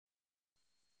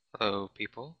Hello,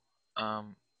 people.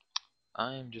 Um,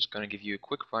 I'm just going to give you a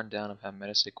quick rundown of how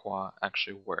Metasequoia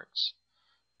actually works.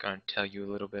 Going to tell you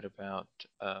a little bit about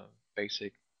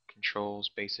basic controls,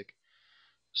 basic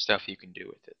stuff you can do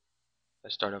with it.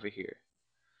 Let's start over here.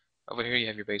 Over here you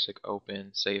have your basic open,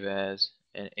 save as,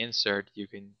 and insert. You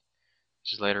can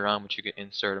just later on, but you can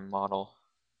insert a model,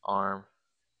 arm.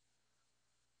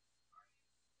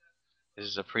 This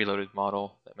is a preloaded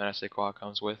model that Metasequoia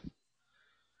comes with.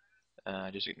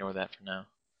 Just ignore that for now.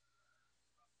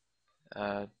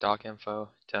 Doc info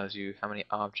tells you how many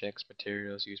objects,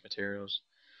 use materials,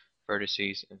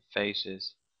 vertices, and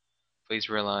faces. Please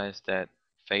realize that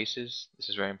faces, this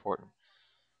is very important,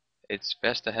 it's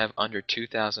best to have under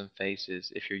 2,000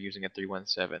 faces if you're using a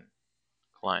 317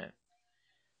 client.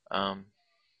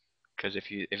 Because if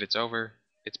it's over,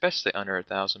 it's best to stay under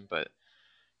 1,000, but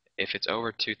if it's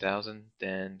over 2,000,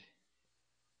 then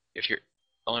if you're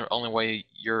only way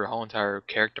your whole entire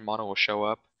character model will show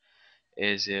up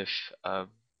is if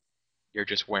you're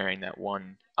just wearing that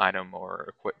one item or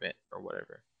equipment or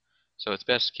whatever. So it's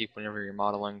best to keep, whenever you're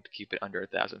modeling, to keep it under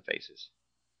 1,000 faces.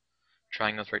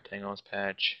 Triangles, rectangles,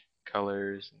 patch,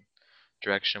 colors,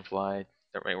 direction of light,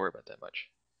 don't really worry about that much.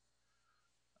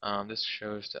 This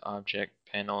shows the object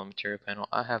panel and material panel.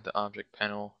 I have the object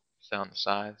panel set on the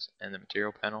sides and the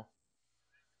material panel.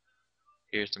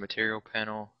 Here's the material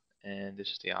panel, and this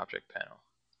is the object panel.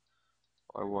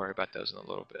 I'll worry about those in a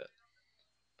little bit.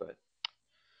 But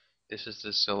this is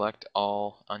the select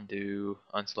all, undo,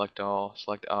 unselect all,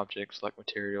 select object, select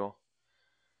material,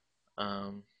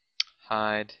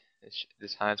 hide.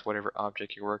 This hides whatever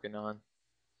object you're working on,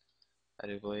 I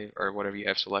do believe, or whatever you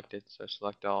have selected. So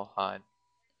select all, hide,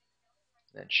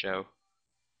 then show.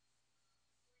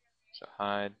 So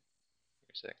hide, give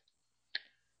me a sec.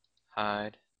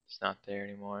 Hide, it's not there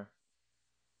anymore.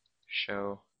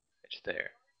 Show, it's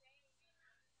there.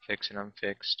 Fix and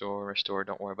unfix, store, restore,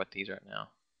 don't worry about these right now.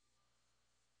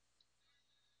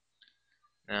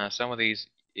 Now some of these,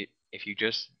 if you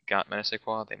just got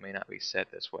Metasequoia, they may not be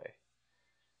set this way.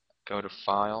 Go to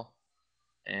File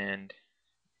and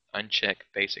uncheck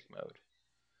Basic Mode.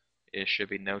 It should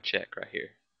be no check right here.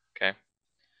 Okay?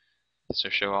 So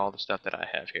show all the stuff that I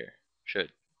have here.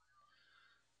 Should.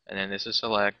 And then this is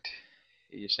select.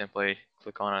 You simply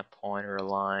click on a point or a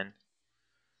line.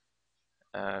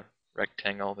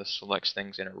 Rectangle, this selects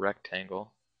things in a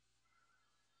rectangle.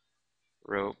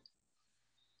 Rope,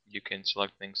 you can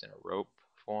select things in a rope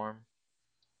form.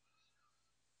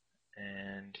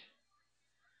 And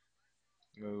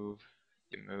move,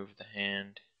 you move the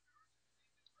hand.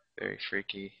 Very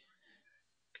freaky.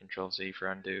 Control Z for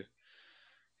undo.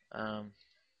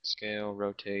 Scale,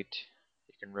 rotate.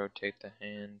 You can rotate the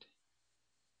hand.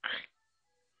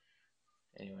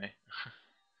 Anyway.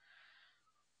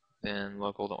 Then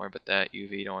local, don't worry about that.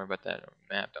 UV, don't worry about that.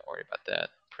 Map, don't worry about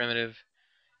that. Primitive,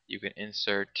 you can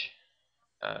insert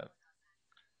a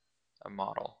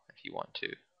model if you want to.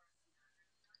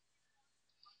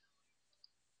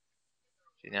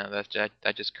 See, now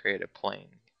that just created a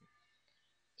plane.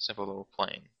 Simple little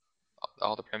plane.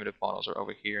 All the primitive models are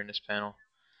over here in this panel.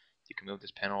 You can move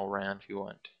this panel around if you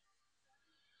want.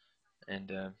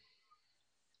 And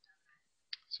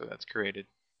so that's created.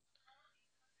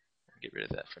 Get rid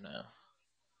of that for now.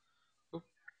 Oop.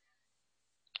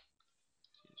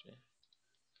 Excuse me.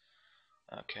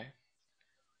 Okay.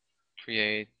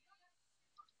 Create.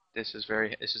 This is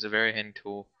a very handy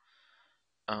tool.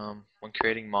 When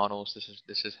creating models,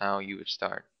 this is how you would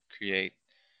start. Create.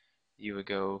 You would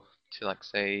go to, like,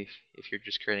 say if you're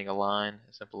just creating a line,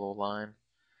 a simple little line.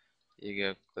 You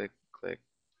go click, click.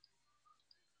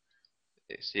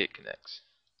 See, it connects.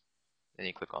 Then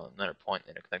you click on another point,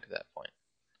 and it'll connect to that point.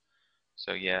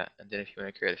 So yeah, and then if you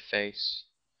want to create a face,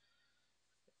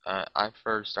 I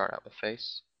prefer to start out with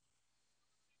face,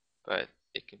 but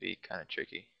it can be kind of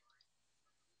tricky.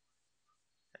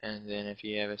 And then if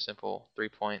you have a simple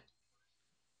 3-point,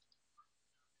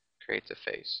 creates a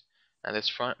face. Now this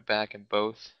front, back, and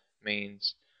both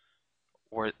means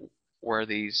where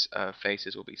these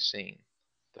faces will be seen.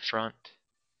 The front,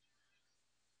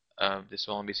 this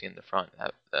will only be seen in the front.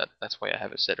 That's why I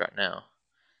have it set right now.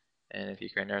 And if you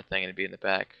create another thing, it'd be in the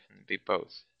back, and it'd be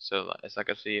both. So it's like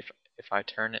I see if I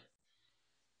turn it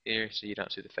here, so you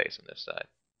don't see the face on this side.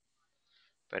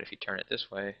 But if you turn it this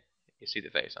way, you see the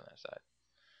face on that side.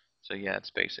 So yeah,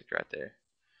 it's basic right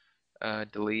there.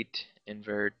 Delete,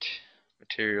 invert,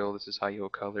 material. This is how you'll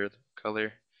color the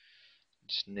color.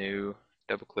 Just new,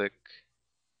 double click,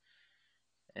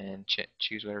 and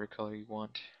choose whatever color you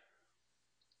want.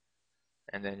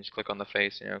 And then just click on the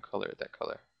face and it'll color it that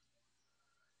color.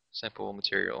 Simple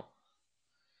material.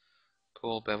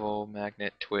 Pull, bevel,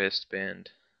 magnet, twist, bend.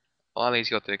 A lot of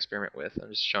these you'll have to experiment with. I'm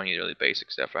just showing you really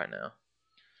basic stuff right now.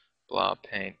 Blob,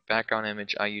 paint, background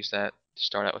image. I use that to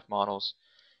start out with models.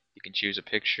 You can choose a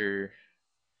picture.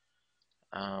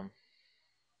 I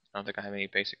don't think I have any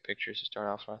basic pictures to start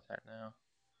off with right now.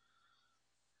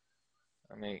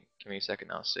 Give me a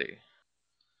second, I'll see.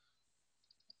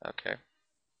 Okay.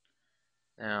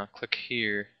 Now click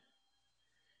here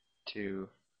to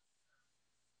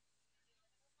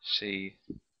see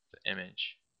the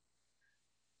image.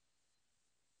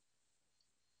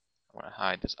 I want to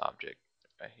hide this object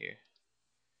right here.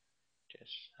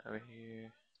 Just over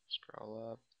here,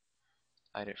 scroll up,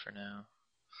 hide it for now.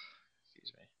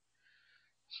 Excuse me.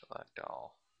 Select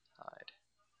all, hide.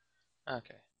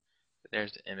 Okay. But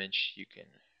there's the image. You can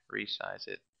resize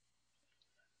it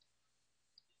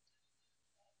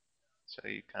so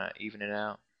you kind of even it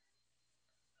out.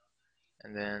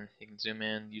 And then you can zoom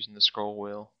in using the scroll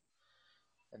wheel.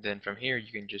 And then from here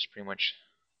you can just pretty much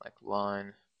like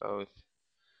line both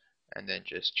and then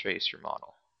just trace your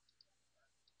model.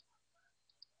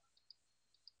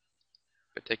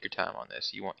 But take your time on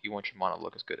this. You want your model to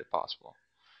look as good as possible.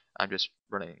 I'm just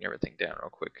running everything down real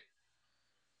quick.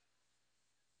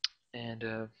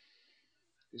 And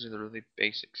these are the really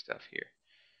basic stuff here.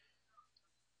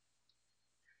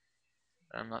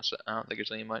 I don't think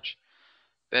there's any much.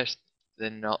 Best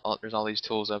then there's all these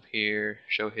tools up here.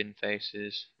 Show hidden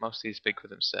faces. Most of these speak for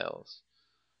themselves.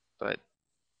 But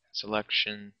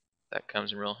selection, that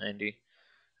comes in real handy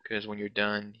because when you're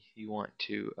done, you want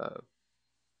to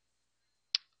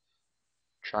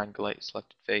triangulate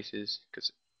selected faces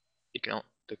because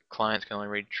the clients can only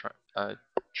read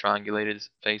triangulated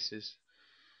faces.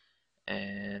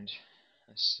 And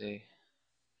let's see.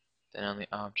 Then on the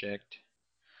object,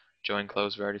 join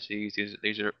closed vertices.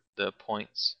 These are the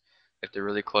points. If they're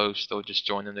really close, they'll just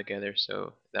join them together,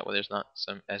 so that way there's not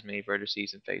as many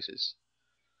vertices and faces.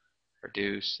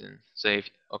 Reduce and say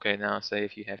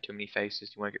if you have too many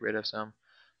faces, you want to get rid of some,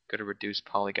 go to reduce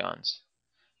polygons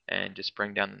and just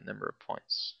bring down the number of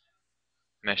points.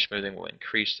 Mesh smoothing will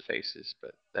increase the faces,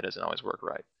 but that doesn't always work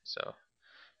right. So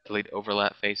delete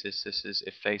overlap faces. This is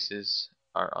if faces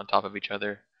are on top of each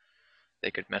other,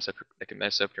 they could mess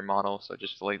up your model. So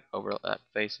just delete overlap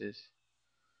faces.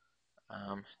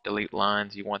 Delete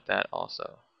lines. You want that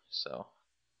also. So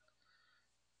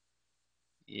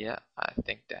yeah, I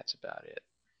think that's about it.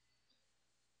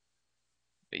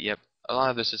 But yep, a lot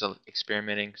of this is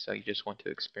experimenting, so you just want to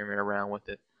experiment around with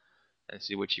it and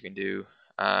see what you can do.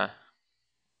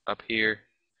 Up here,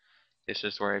 this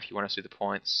is where if you want to see the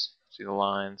points, see the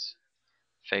lines,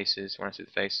 faces, you want to see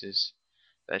the faces,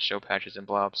 that show patches and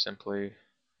blobs simply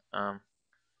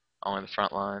only the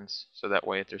front lines, so that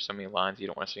way if there's so many lines you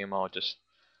don't want to see them all, just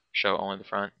show only the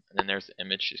front. And then there's the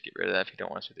image, just get rid of that if you don't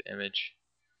want to see the image.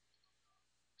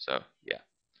 So yeah,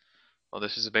 well,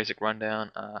 this is a basic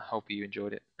rundown. I hope you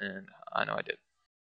enjoyed it, and I know I did.